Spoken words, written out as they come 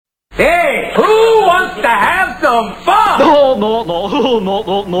to have some fun! No.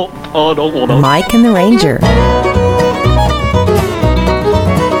 Mike and the Ranger.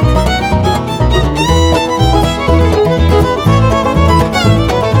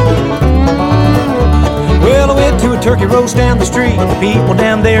 Well, I went to a turkey roast down the street. The people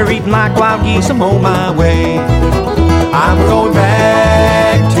down there eating like wild geese. I'm on my way. I'm going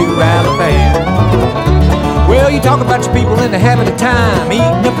back to Alabama. Well, you talk about your people in the habit of time, eating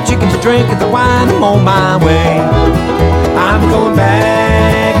up the chickens, drinking the wine. I'm on my way. I'm going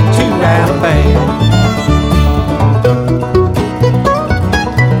back to Alabama.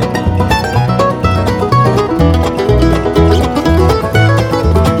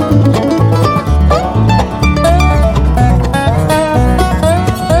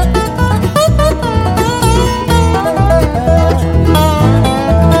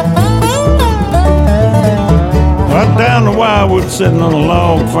 Down the Wildwood, sitting on a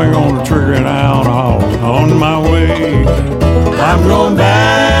log, finger on the trigger, and eye on a hog. On my way, I'm going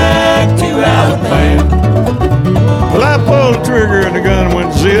back to Alabama. Well, I pulled the trigger and the gun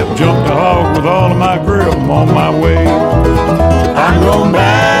went zip, jumped the hog with all of my grip. I'm on my way. I'm going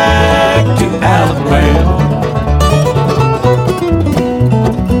back to Alabama.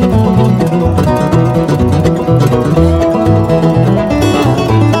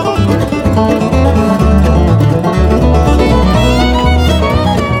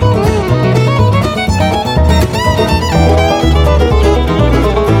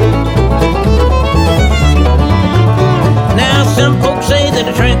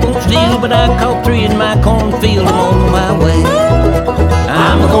 But I caught 3 in my cornfield. I'm on my way.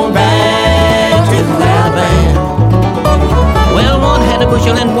 I'm going back to Alabama. Well, one had a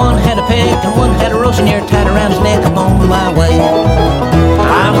bushel and one had a peck, and one had a roasting ear tied around his neck. I'm on my way.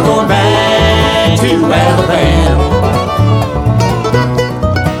 I'm going back to Alabama.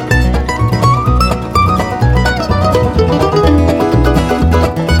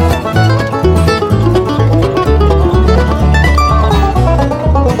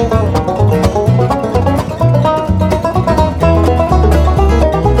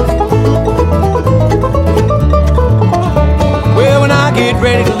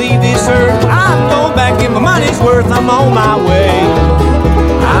 Ready to leave this earth, I'm going back, get my money's worth. I'm on my way.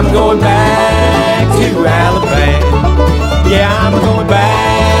 I'm going back to Alabama. Yeah, I'm going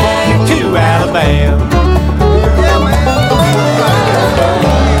back to Alabama.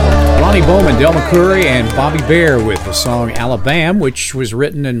 Lonnie Bowman, Del McCoury, and Bobby Bare with the song Alabama, which was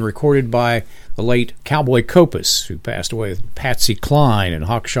written and recorded by the late Cowboy Copas, who passed away with Patsy Cline and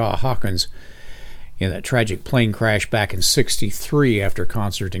Hawkshaw Hawkins in that tragic plane crash back in '63 after a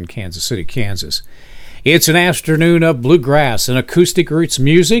concert in Kansas City, Kansas. It's an afternoon of bluegrass and acoustic roots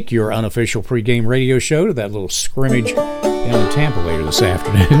music, your unofficial pregame radio show to that little scrimmage down in Tampa later this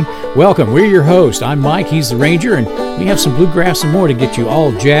afternoon. Welcome, we're your host. I'm Mike, he's the Ranger, and we have some bluegrass and more to get you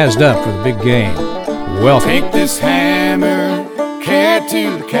all jazzed up for the big game. Welcome. Take this hammer, carry it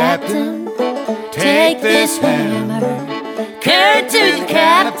to the captain. Take this hammer, carry it to the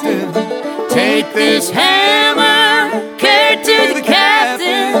captain. Take this hammer, carry it to the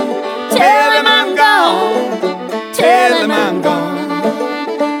captain. Tell him I'm gone, tell him I'm gone.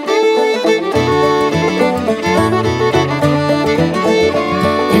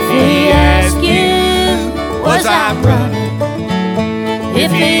 If he asks you, was I running?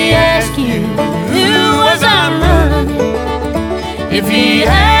 If he asks you, who was I running? If he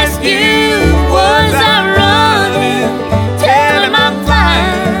asks you, was I running? Tell him I'm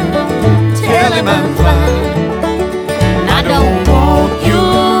flying, tell him I'm flying. I don't want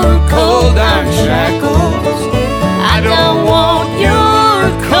your cold iron shackles. I don't want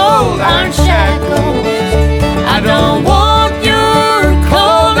your cold iron shackles. I don't want your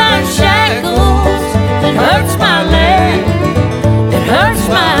cold iron shackles. It hurts my leg, it hurts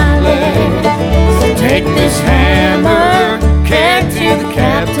my leg. So take this hammer, carry it to the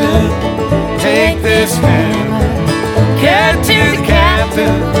captain. Take this hammer, carry it to the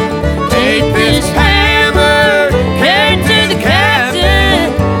captain. Take this hammer, carry it to the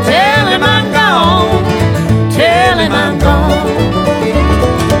captain. Tell him I'm gone, tell him I'm gone.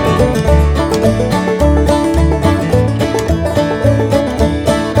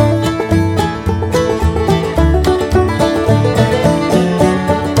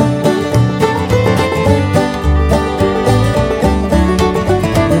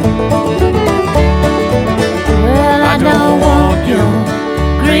 Well, I don't want your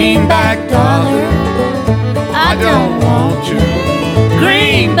greenback dollar. I don't want your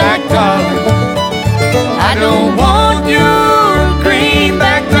greenback dollar. I don't want your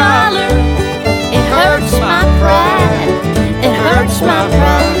greenback dollar. It hurts my pride, it hurts my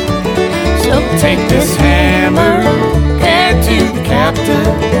pride. So Take this hammer, carry it to the captain.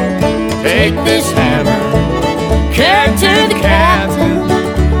 Take this hammer, carry it to the captain.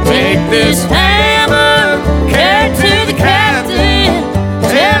 Take this hammer, carry it to the captain.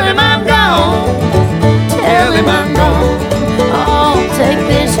 Tell him I'm gone, tell him I'm gone. Oh, take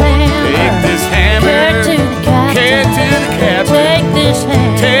this hammer, Take this hammer, carry it to the captain. carry it to the captain. Take this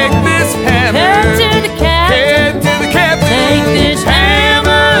hammer, Take this hammer, carry it to the captain. carry it to the captain. Take this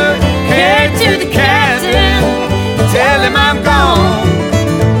hammer, carry it to the captain. Tell him I'm gone,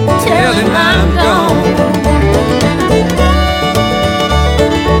 tell him I'm gone.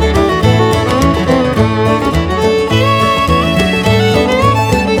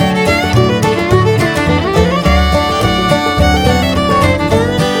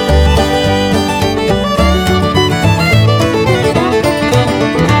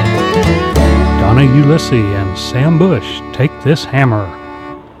 Donna Ulysses and Sam Bush, Take This Hammer.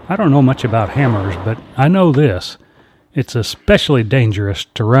 I don't know much about hammers, but I know this. It's especially dangerous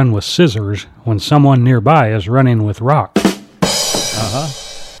to run with scissors when someone nearby is running with rocks.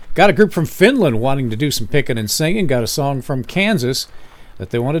 Got a group from Finland wanting to do some picking and singing. Got a song from Kansas that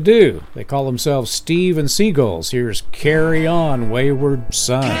they want to do. They call themselves Steve and Seagulls. Here's Carry On, Wayward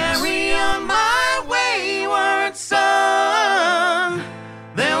Sons. Carry on, my wayward son.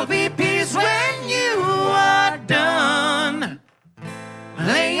 There'll be peace when you are done.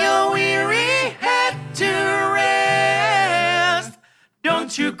 Lay your weary head to rest.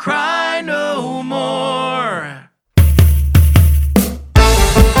 Don't you cry no more.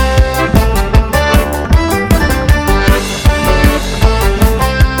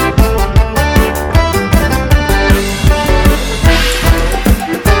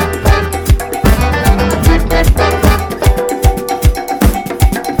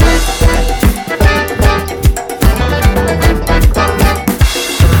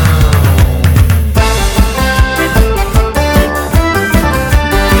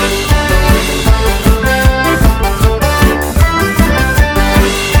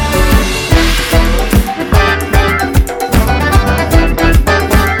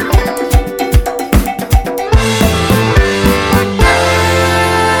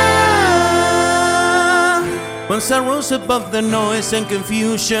 Once I rose above the noise and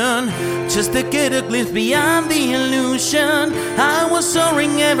confusion, just to get a glimpse beyond the illusion. I was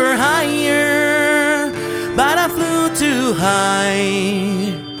soaring ever higher, but I flew too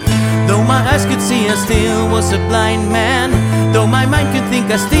high. Though my eyes could see, I still was a blind man. Though my mind could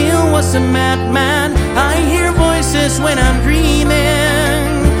think, I still was a madman. I hear voices when I'm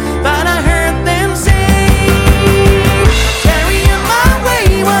dreaming, but I heard them say, carry on my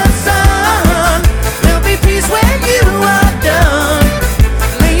wayward son. There'll be peace when you are done.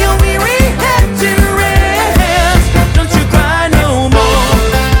 Lay your weary head to rest. Don't you cry no more.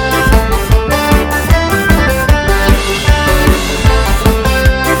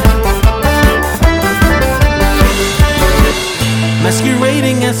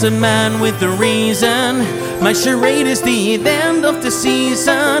 Masquerading as a man with a reason, my charade is the end of the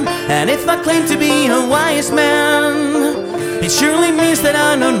season. And if I claim to be a wise man, it surely means that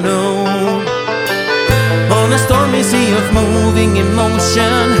I don't know. On a stormy sea of moving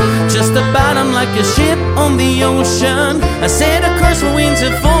emotion, just about I'm like a ship on the ocean. I said a curse for winds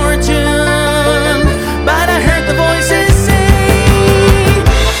of fortune, but I heard the voices say,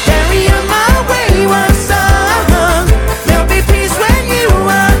 carry on my wayward son. There'll be peace when you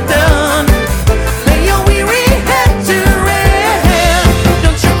are done. Lay your weary head to rest.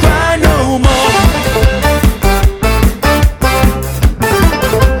 Don't you cry no more.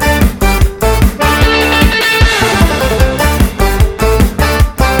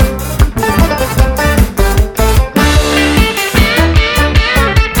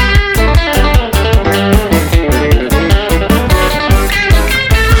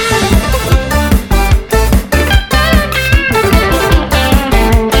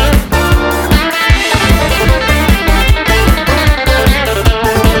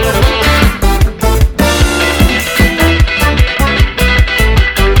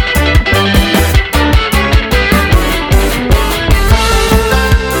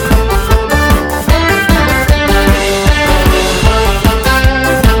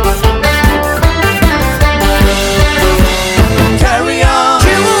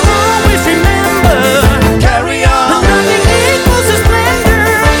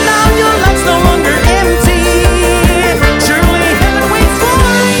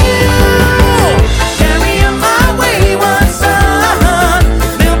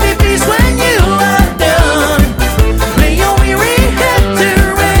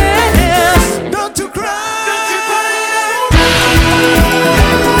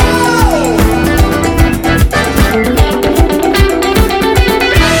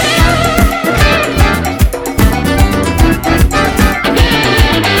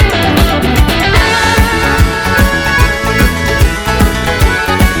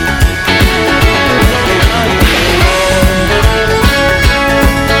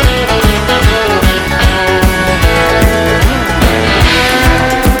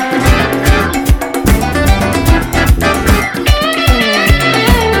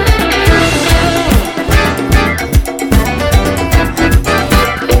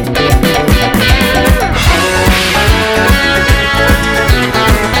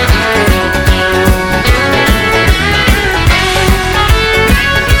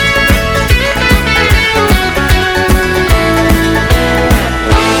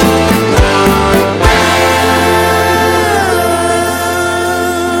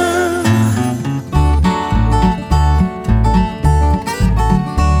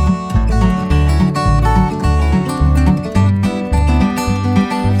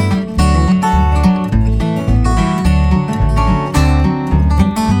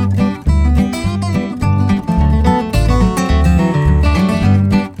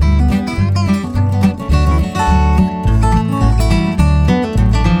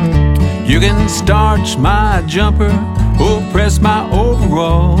 You can starch my jumper or press my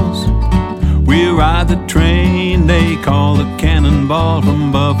overalls. We ride the train they call the Cannonball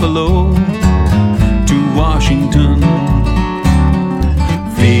from Buffalo to Washington.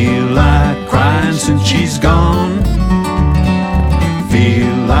 Feel like crying since she's gone.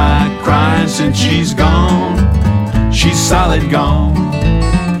 Feel like crying since she's gone. She's solid gone.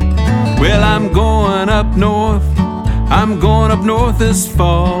 Well, I'm going up north. I'm going up north this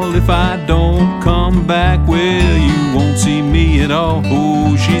fall. If I don't come back, well, you won't see me at all.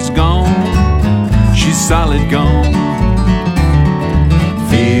 Oh, she's gone. She's solid gone.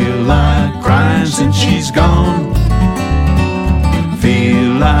 Feel like crying since she's gone.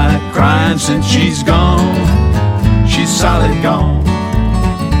 Feel like crying since she's gone. She's solid gone.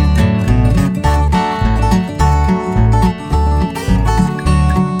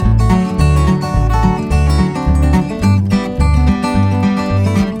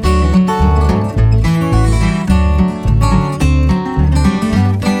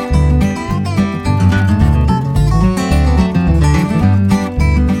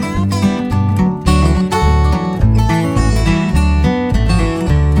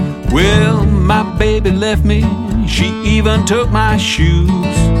 Well, my baby left me, she even took my shoes.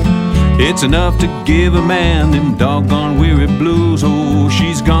 It's enough to give a man them doggone weary blues. Oh,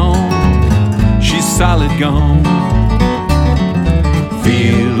 she's gone, she's solid gone.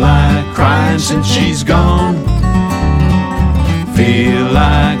 Feel like crying since she's gone. Feel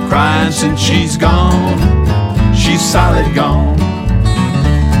like crying since she's gone. She's solid gone.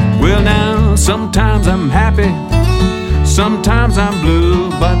 Well, now, sometimes I'm happy, sometimes I'm blue,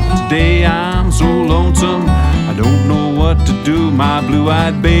 but today I'm so lonesome I don't know what to do. My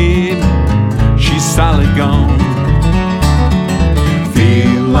blue-eyed babe, she's solid gone.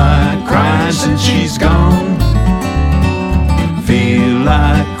 Feel like crying since she's gone. Feel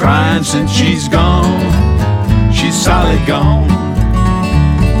like crying since she's gone. She's solid gone.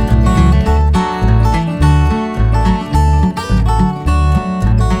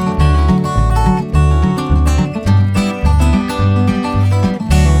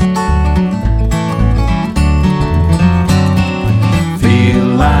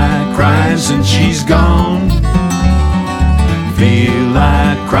 Since she's gone. Feel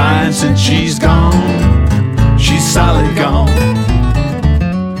like crying since she's gone. She's solid gone.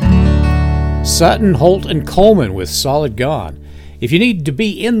 Sutton, Holt, and Coleman with Solid Gone. If you need to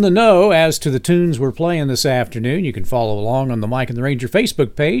be in the know as to the tunes we're playing this afternoon, you can follow along on the Mike and the Ranger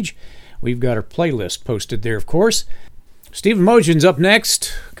Facebook page. We've got our playlist posted there, of course. Stephen Mojan's up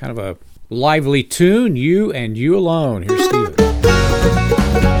next. Kind of a lively tune, You and You Alone. Here's Stephen.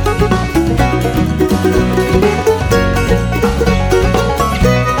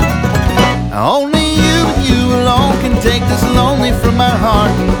 Only you and you alone can take this lonely from my heart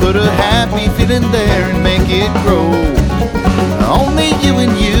and put a happy feeling there and make it grow. Only you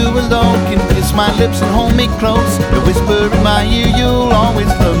and you alone can kiss my lips and hold me close and whisper in my ear you'll always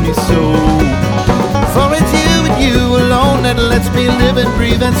love me so. For it's you and you alone that lets me live and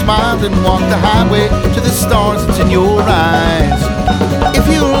breathe and smile and walk the highway to the stars that's in your eyes. If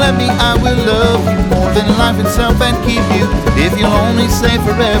you'll let me, I will love you more than life itself and keep you. If you'll only say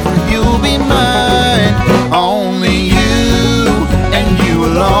forever, you'll be mine. Only you and you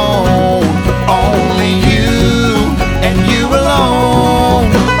alone. Only you and you alone.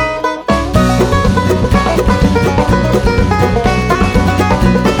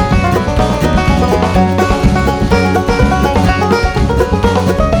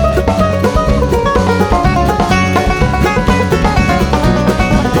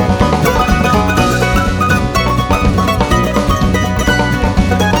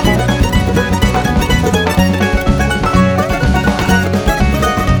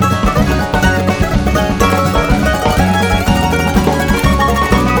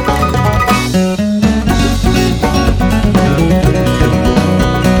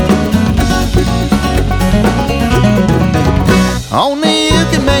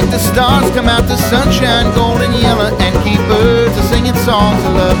 Stars come out the sunshine, golden yellow, and keep birds a singing songs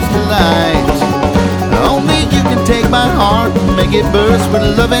of love's delight. Only you can take my heart and make it burst with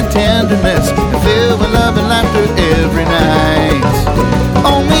love and tenderness and fill with love and laughter every night.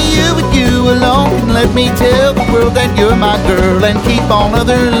 Only you and you alone can let me tell the world that you're my girl and keep all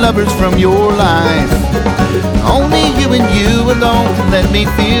other lovers from your life. Only you and you alone can let me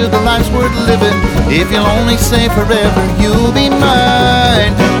feel the life's worth living. If you'll only say forever, you'll be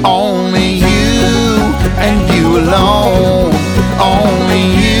mine. Only you and you alone. Only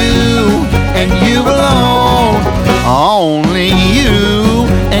you and you alone. Only you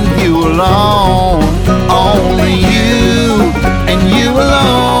and you alone. Only you and you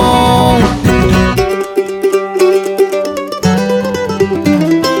alone.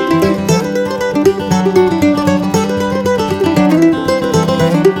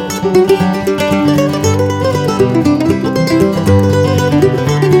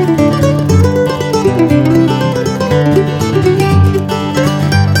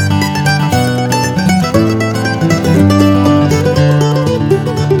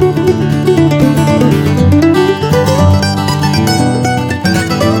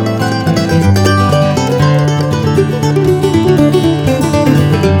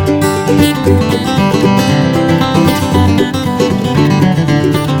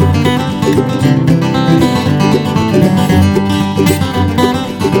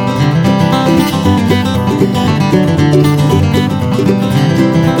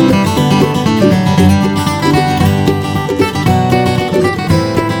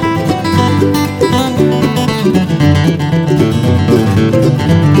 Thank you.